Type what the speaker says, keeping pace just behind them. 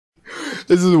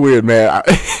This is weird, man.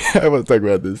 I want to talk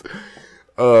about this.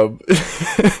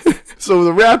 So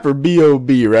the rapper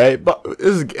B.o.B, right? But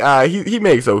this guy, he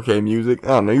makes okay music. I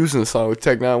don't know. He was in a song with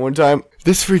Tech Nine one time.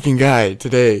 This freaking guy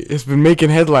today has been making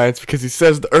headlines because he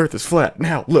says the Earth is flat.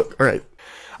 Now, look, all right.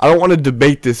 I don't want to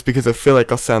debate this because I feel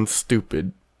like I'll sound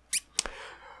stupid.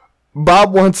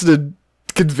 Bob wants to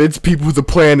convince people the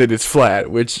planet is flat,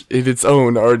 which in its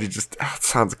own already just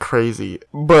sounds crazy.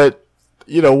 But,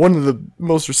 you know, one of the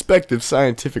most respected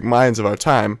scientific minds of our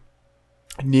time,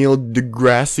 Neil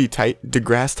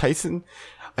deGrasse Tyson?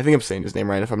 I think I'm saying his name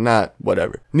right. If I'm not,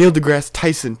 whatever. Neil deGrasse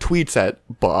Tyson tweets at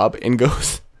Bob and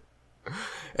goes,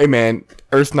 "Hey man,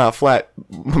 Earth's not flat,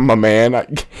 my man. I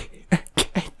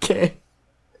can't."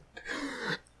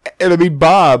 And I mean,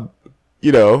 Bob,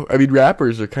 you know, I mean,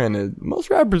 most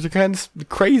rappers are kind of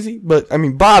crazy, but I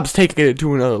mean, Bob's taking it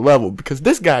to another level because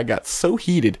this guy got so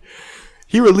heated,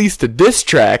 he released a diss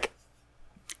track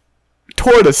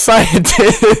toward a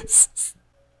scientist,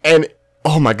 and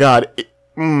oh my god,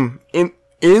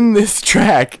 in this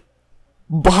track,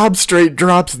 Bob straight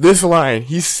drops this line.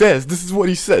 He says, this is what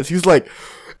he says. He's like,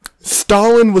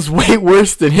 Stalin was way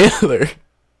worse than Hitler.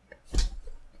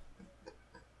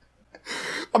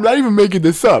 I'm not even making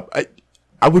this up.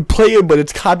 I would play it, but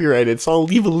it's copyrighted, so I'll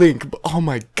leave a link. But oh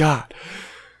my god,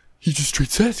 he just straight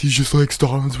says he's just like,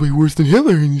 Stalin's way worse than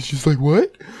Hitler, and he's just like,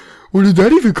 what? Where did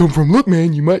that even come from? Look,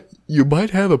 man, you might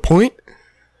have a point,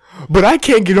 but I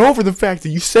can't get over the fact that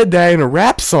you said that in a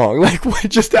rap song, like what,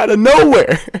 just out of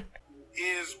nowhere.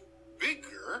 Is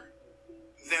bigger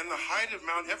than the height of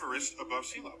Mount Everest above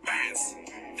sea level.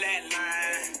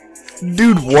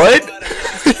 Dude, what?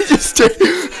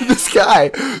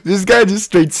 This guy just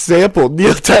straight sampled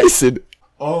Neil Tyson.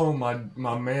 Oh, my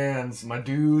mans, my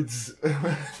dudes,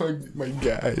 my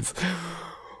guys.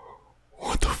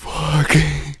 What the fuck?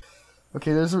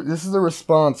 Okay, this is a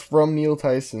response from Neil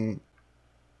Tyson.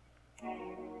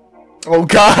 Oh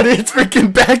god, it's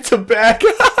freaking back to back.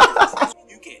 You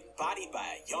get bodied by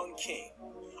a young king.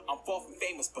 I'm far from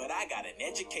famous, but I got an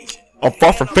education. I'm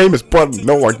far from famous, but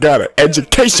no, I got an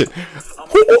education. I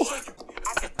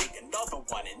can think another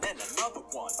one and then another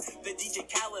one. The DJ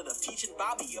Khaled of teaching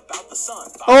Bobby about the sun.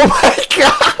 Oh my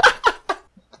god.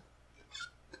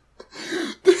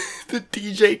 The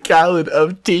DJ Khaled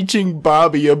of teaching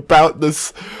Bobby about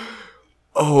this.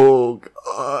 Oh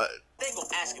god. They gon'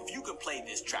 ask if you can play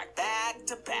this track back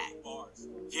to back. Bars.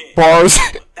 Yeah. Bars.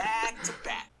 Back to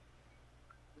back.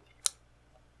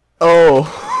 Oh,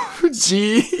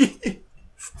 gee.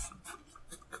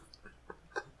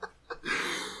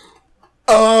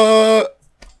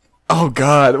 Oh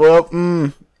god. Well,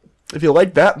 if you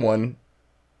like that one,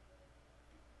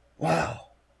 wow.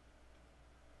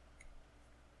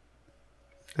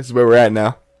 This is where we're at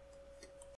now.